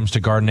season when it comes to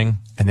gardening,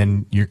 and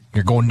then you're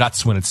going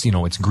nuts when it's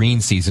it's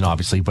green season,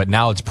 obviously, but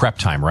now it's prep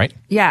time, right?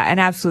 Yeah, and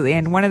absolutely.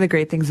 And one of the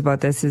great things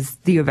about this is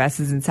the U of S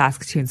is in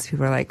Saskatoon, so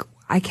people are like,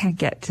 I can't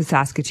get to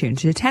Saskatoon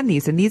to attend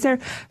these. And these are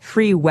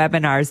free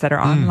webinars that are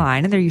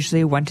online, and they're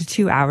usually 1 to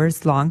 2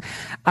 hours long.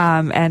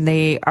 And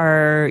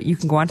you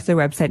can go onto their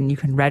website and you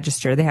can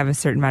register. They have a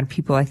certain amount of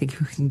people, I think,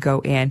 who can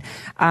go in.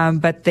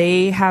 But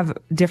they have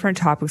different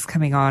topics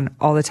coming on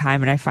all the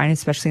time. And I find,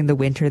 especially in the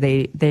winter,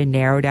 they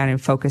narrow down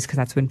and focus because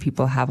that's when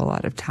people have a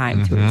lot of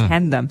time to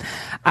attend them.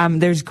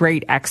 There's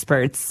great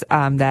experts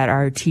that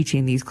are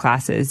teaching these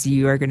classes.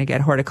 You are going to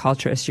get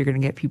horticulturists. You're going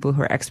to get people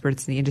who are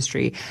experts in the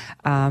industry.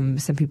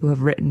 Some people who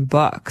have written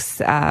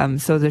books.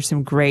 So there's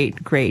some great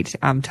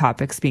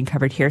topics being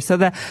covered here. So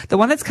the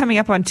one that's coming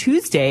up on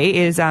Tuesday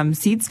is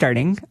seed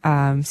starting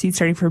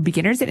for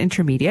beginners and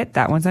intermediate.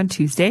 That one's on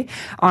Tuesday.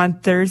 On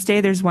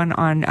Thursday, there's one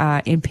on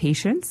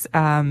impatiens.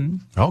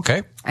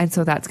 Okay. And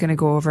so that's going to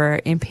go over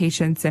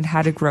impatiens and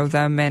how to grow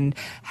them and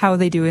how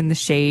they do in the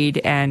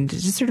shade and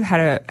just sort of how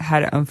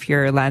to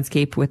your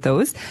landscape with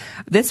those.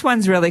 This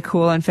one's really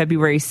cool on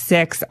February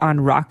 6th on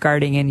rock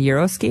gardening and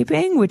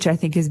Euroscaping, which I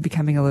think is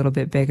becoming a little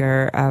bit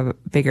bigger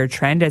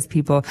trend as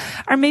people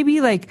are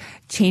maybe like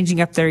changing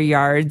up their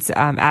yards,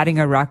 adding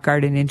a rock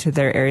garden into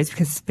their areas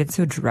because it's been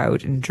so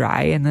drought and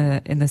dry in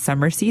the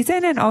summer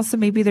season. And also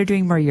maybe they're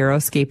doing more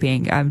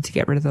Euroscaping, to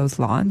get rid of those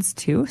lawns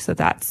too. So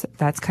that's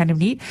kind of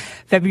neat.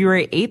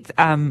 February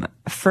 8th,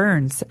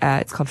 ferns.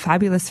 It's called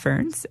Fabulous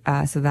Ferns.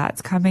 So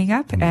that's coming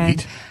up. Neat.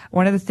 And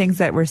one of the things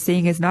that we're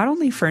seeing is not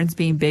only ferns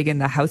being big in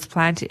the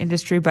houseplant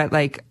industry, but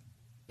like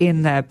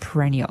in the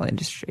perennial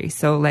industry.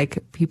 So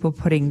like people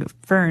putting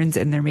ferns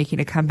and they're making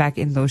a comeback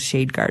in those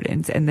shade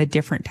gardens and the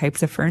different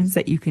types of ferns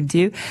that you can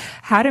do,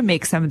 how to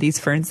make some of these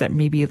ferns that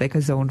maybe like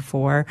a zone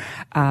 4,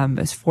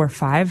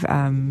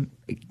 4-5,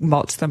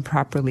 mulch them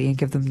properly and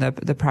give them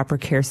the proper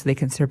care so they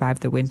can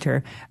survive the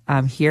winter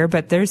here.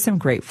 But there's some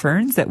great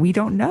ferns that we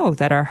don't know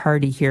that are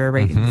hardy here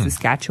right in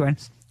Saskatchewan.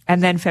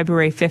 And then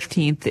February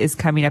 15th is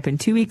coming up in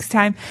 2 weeks'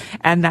 time,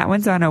 and that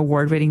one's on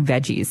award-winning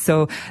veggies.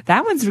 So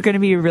that one's going to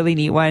be a really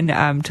neat one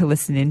to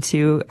listen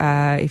into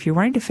if you're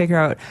wanting to figure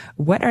out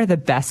what are the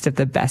best of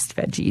the best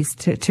veggies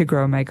to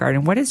grow in my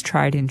garden. What is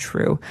tried and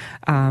true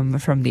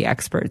from the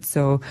experts?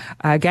 So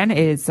again,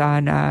 it's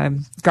on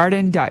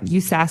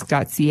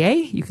garden.usask.ca.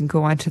 You can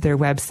go onto their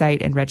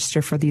website and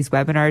register for these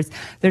webinars.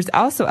 There's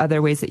also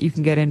other ways that you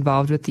can get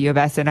involved with the U of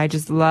S, and I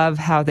just love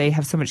how they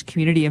have so much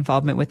community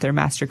involvement with their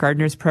Master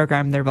Gardeners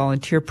program, their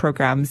volunteer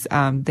programs.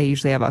 They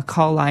usually have a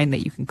call line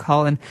that you can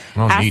call and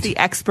ask neat. the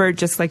expert,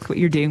 just like what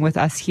you're doing with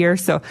us here.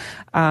 So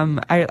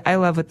I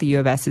love what the U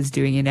of S is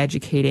doing in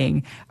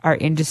educating our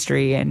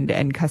industry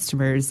and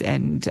customers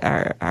and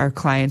our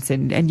clients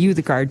and you,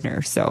 the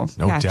gardener. So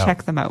No doubt.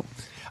 check them out.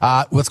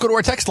 Let's go to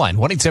our text line,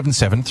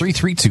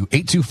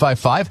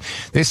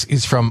 1-877-332-8255. This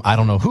is from I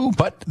don't know who,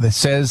 but this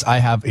says, I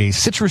have a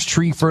citrus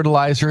tree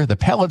fertilizer. The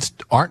pellets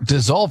aren't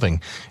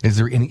dissolving. Is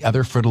there any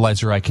other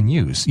fertilizer I can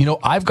use? You know,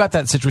 I've got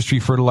that citrus tree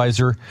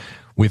fertilizer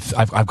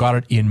I've got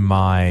it in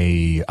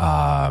my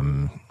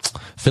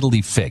fiddle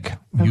leaf fig.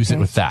 Use it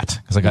with that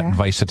because I got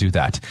advice to do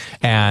that.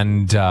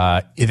 And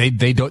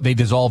they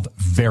dissolve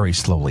very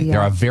slowly. Yeah.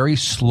 They're a very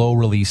slow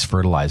release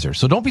fertilizer.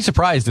 So don't be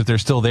surprised if they're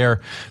still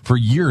there for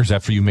years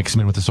after you mix them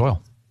in with the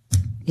soil.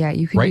 Yeah,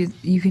 you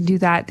can do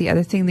that. The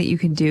other thing that you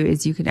can do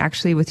is you can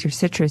actually, with your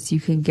citrus, you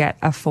can get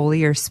a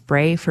foliar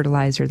spray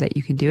fertilizer that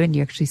you can do, and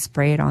you actually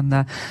spray it on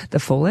the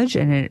foliage,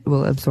 and it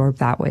will absorb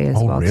that way as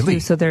well. Really? Too.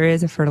 So there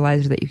is a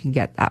fertilizer that you can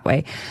get that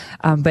way.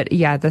 But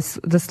yeah, the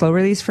slow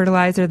release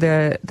fertilizer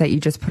that you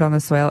just put on the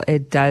soil,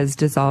 it does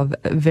dissolve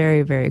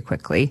very, very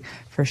quickly.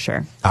 For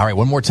sure. All right,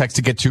 one more text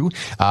to get to.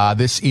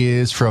 This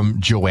is from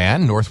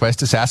Joanne,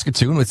 northwest of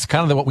Saskatoon. It's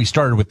kind of what we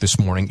started with this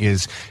morning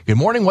is, good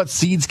morning, what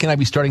seeds can I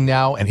be starting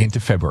now and into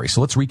February?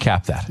 So let's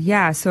recap that.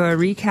 Yeah, so a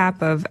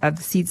recap of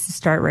the seeds to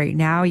start right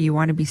now. You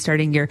want to be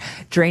starting your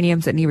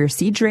geraniums, any of your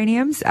seed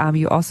geraniums.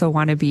 You also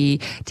want to be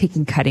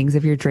taking cuttings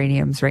of your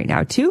geraniums right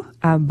now too.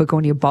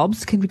 Begonia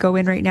bulbs can go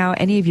in right now.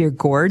 Any of your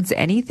gourds,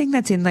 anything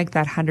that's in like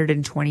that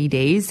 120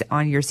 days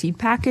on your seed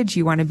package,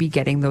 you want to be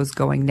getting those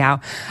going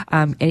now.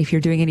 And if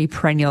you're doing any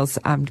perennials,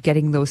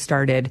 getting those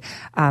started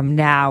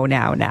now.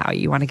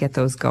 You want to get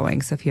those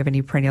going. So if you have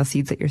any perennial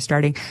seeds that you're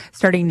starting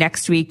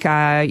next week,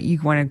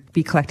 you want to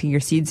be collecting your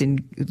seeds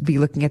and be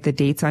looking at the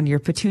dates on your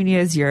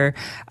petunias, your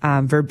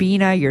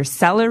verbena, your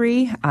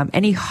celery,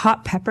 any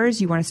hot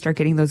peppers. You want to start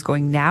getting those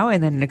going now,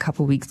 and then in a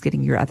couple weeks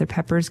getting your other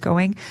peppers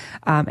going,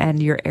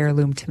 and your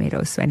heirloom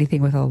tomatoes. So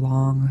anything with a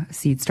long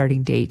seed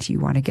starting date,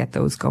 you want to get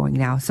those going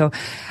now. So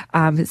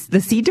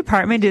the seed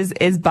department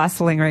is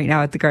bustling right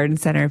now at the garden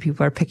center.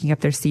 People are picking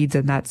up their seeds,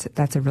 and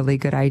that's a really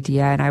good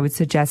idea. And I would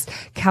suggest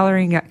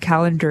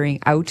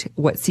calendaring out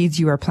what seeds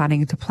you are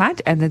planning to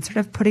plant, and then sort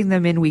of putting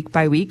them in week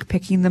by week,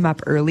 picking them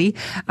up early,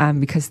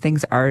 because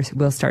things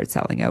will start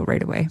selling out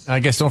right away. I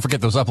guess don't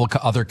forget those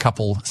other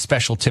couple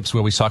special tips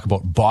where we talk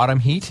about bottom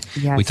heat.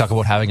 Yes. We talk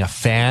about having a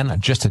fan,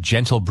 just a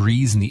gentle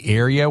breeze in the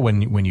area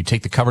when you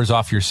take the covers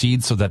off your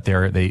seeds so that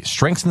they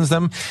strengthens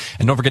them.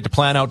 And don't forget to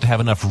plan out to have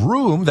enough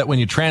room that when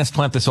you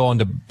transplant this all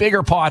into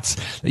bigger pots,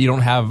 that you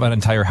don't have an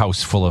entire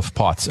house full of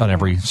pots on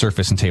every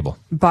surface and table.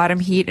 Bottom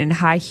heat and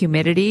high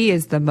humidity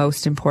is the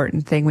most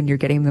important thing when you're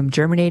getting them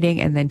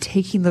germinating, and then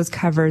taking those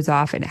covers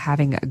off and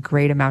having a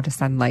great amount of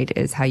sunlight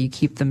is how you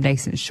keep them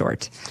nice and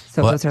short.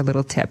 So those are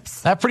little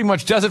tips. That pretty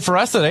much does it for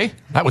us today.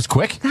 That was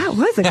quick. That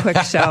was a quick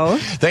show.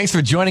 Thanks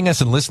for joining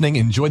us and listening.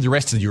 Enjoy the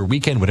rest of your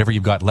weekend, whatever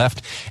you've got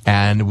left.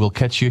 And we'll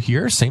catch you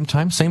here, same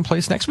time, same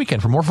place next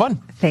weekend for more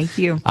fun. Thank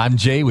you. I'm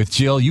Jay with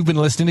Jill. You've been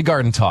listening to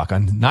Garden Talk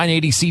on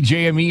 980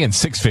 CJME and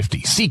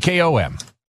 650 CKOM.